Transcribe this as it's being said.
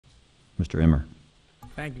Mr. Emmer.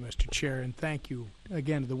 Thank you, Mr. Chair, and thank you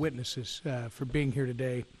again to the witnesses for being here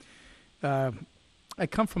today. I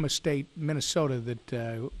come from a state, Minnesota,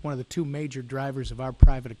 that one of the two major drivers of our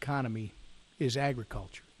private economy is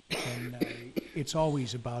agriculture. And it's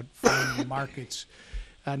always about finding markets,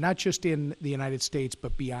 not just in the United States,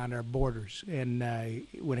 but beyond our borders. And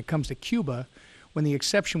when it comes to Cuba, when the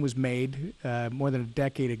exception was made more than a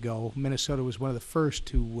decade ago, Minnesota was one of the first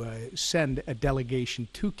to send a delegation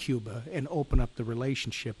to Cuba and open up the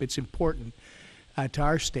relationship. It's important to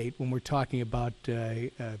our state when we're talking about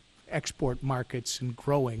export markets and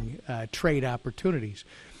growing trade opportunities.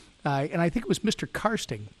 And I think it was Mr.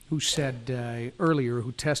 Karsting who said earlier,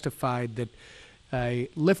 who testified that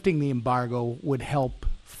lifting the embargo would help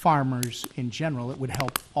farmers in general. It would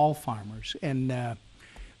help all farmers. And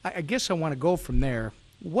I guess I want to go from there.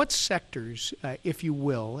 What sectors, if you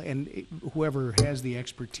will, and whoever has the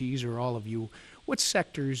expertise or all of you, what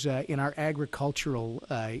sectors in our agricultural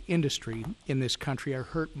industry in this country are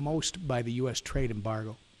hurt most by the U.S. trade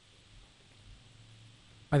embargo?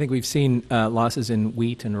 I think we've seen losses in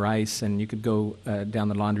wheat and rice, and you could go down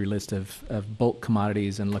the laundry list of bulk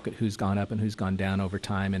commodities and look at who's gone up and who's gone down over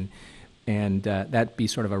time, and that'd be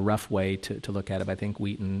sort of a rough way to look at it. I think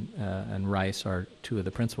wheat and rice are two of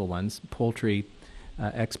the principal ones. Poultry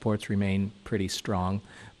exports remain pretty strong,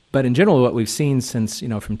 but in general, what we've seen since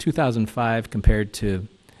from 2005 compared to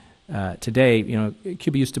today,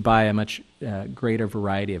 Cuba used to buy a much greater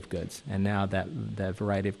variety of goods, and now that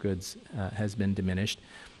variety of goods has been diminished.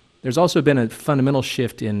 There's also been a fundamental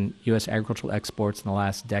shift in U.S. agricultural exports in the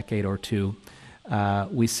last decade or two.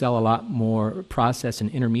 We sell a lot more processed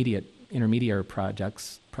and intermediary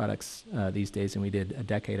products these days than we did a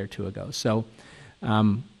decade or two ago. So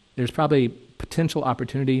there's probably potential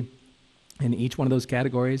opportunity in each one of those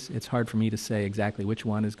categories. It's hard for me to say exactly which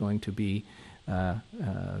one is going to be,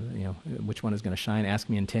 which one is going to shine. Ask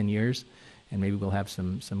me in 10 years, and maybe we'll have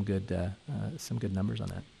some good numbers on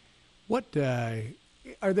that. What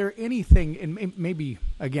are there anything, and maybe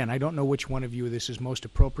again, I don't know which one of you this is most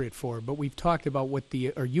appropriate for, but we've talked about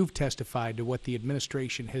or you've testified to what the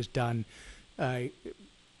administration has done. There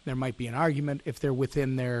might be an argument if they're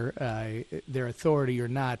within their authority or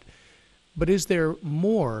not. But is there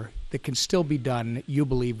more that can still be done, you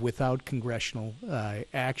believe, without congressional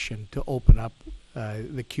action to open up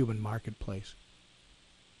the Cuban marketplace?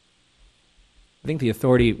 I think the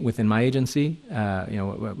authority within my agency,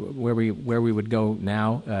 where we would go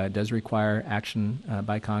now, does require action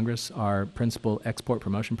by Congress. Our principal export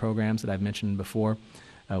promotion programs that I've mentioned before,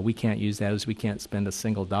 we can't use that as we can't spend a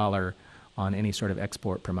single dollar on any sort of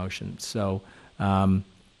export promotion. So,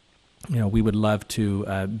 we would love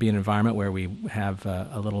to be in an environment where we have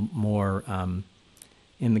a little more on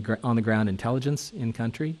the ground intelligence in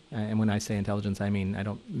country. And when I say intelligence, I mean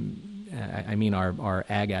our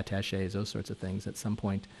ag attaches, those sorts of things. At some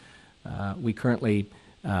point, we currently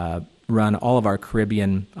run all of our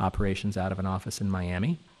Caribbean operations out of an office in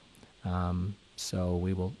Miami. So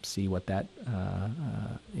we will see what that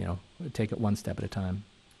take it one step at a time.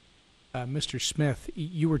 Mr. Smith,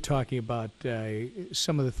 you were talking about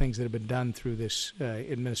some of the things that have been done through this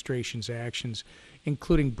administration's actions,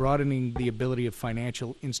 including broadening the ability of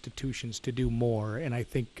financial institutions to do more. And I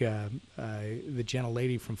think the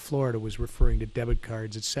gentlelady from Florida was referring to debit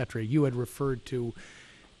cards, et cetera. You had referred to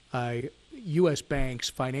U.S. banks,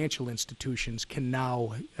 financial institutions can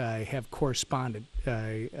now have correspondent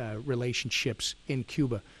relationships in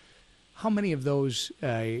Cuba. How many of those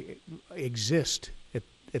exist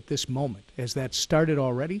at this moment? Has that started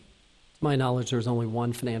already? To my knowledge, there's only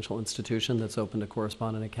one financial institution that's opened a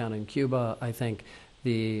correspondent account in Cuba. I think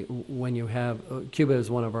when you have Cuba is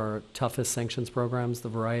one of our toughest sanctions programs. The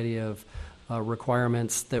variety of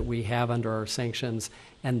requirements that we have under our sanctions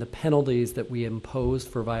and the penalties that we impose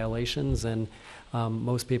for violations, and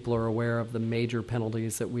most people are aware of the major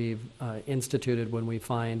penalties that we've instituted when we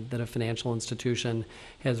find that a financial institution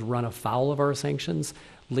has run afoul of our sanctions,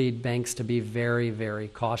 lead banks to be very, very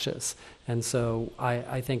cautious. And so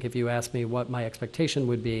I think if you ask me what my expectation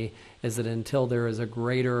would be, is that until there is a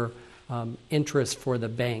greater interest for the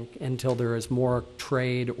bank, until there is more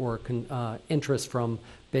trade or interest from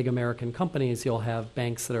big American companies, you'll have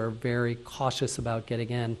banks that are very cautious about getting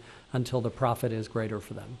in until the profit is greater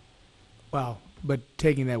for them. Wow. But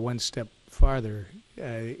taking that one step farther,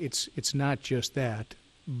 it's not just that,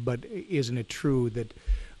 but isn't it true that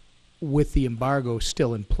with the embargo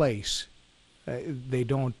still in place,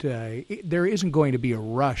 there isn't going to be a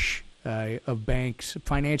rush of banks,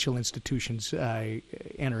 financial institutions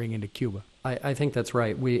entering into Cuba? I think that's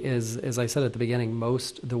right. As I said at the beginning,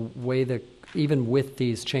 even with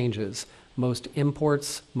these changes, most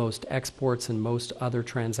imports, most exports, and most other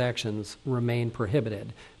transactions remain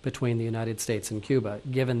prohibited between the United States and Cuba.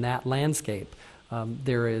 Given that landscape,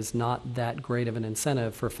 there is not that great of an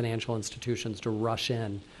incentive for financial institutions to rush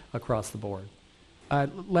in across the board.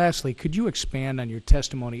 Lastly, could you expand on your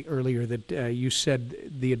testimony earlier that you said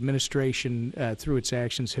the administration, through its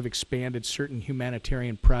actions, have expanded certain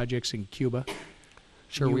humanitarian projects in Cuba?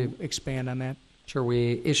 Sure. Can you expand on that? Sure.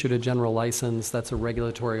 We issued a general license. That's a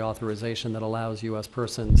regulatory authorization that allows U.S.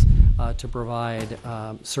 persons to provide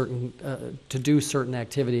to do certain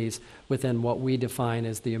activities within what we define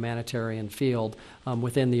as the humanitarian field.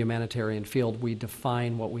 Within the humanitarian field, we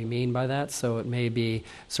define what we mean by that. So it may be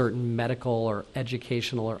certain medical or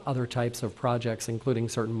educational or other types of projects, including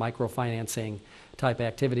certain microfinancing type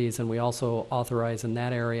activities. And we also authorize in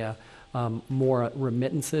that area more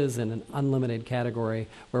remittances in an unlimited category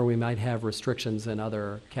where we might have restrictions in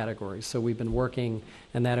other categories. So we've been working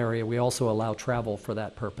in that area. We also allow travel for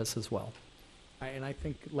that purpose as well. And I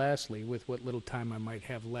think lastly, with what little time I might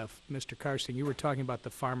have left, Mr. Carson, you were talking about the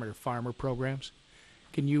farmer-to-farmer programs.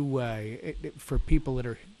 Can you, for people that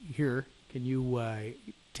are here, can you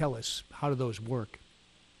tell us how do those work?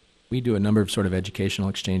 We do a number of sort of educational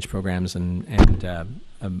exchange programs, and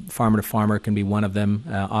farmer to farmer can be one of them.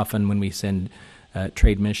 Often when we send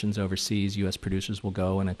trade missions overseas, U.S. producers will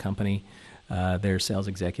go and accompany their sales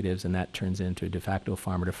executives, and that turns into a de facto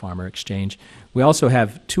farmer to farmer exchange. We also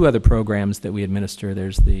have two other programs that we administer.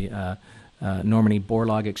 There's the Normandy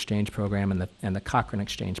Borlaug Exchange Program and the Cochrane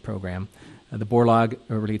Exchange Program. The Borlaug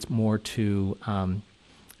relates more to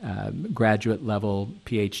graduate level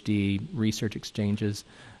PhD research exchanges.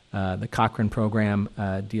 The Cochrane program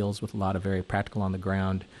deals with a lot of very practical on the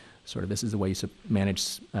ground, sort of this is the way you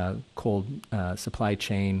manage cold supply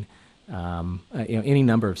chain, any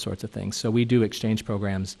number of sorts of things. So we do exchange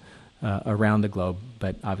programs around the globe,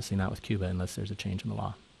 but obviously not with Cuba unless there's a change in the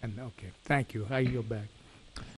law. Okay, thank you. I yield back.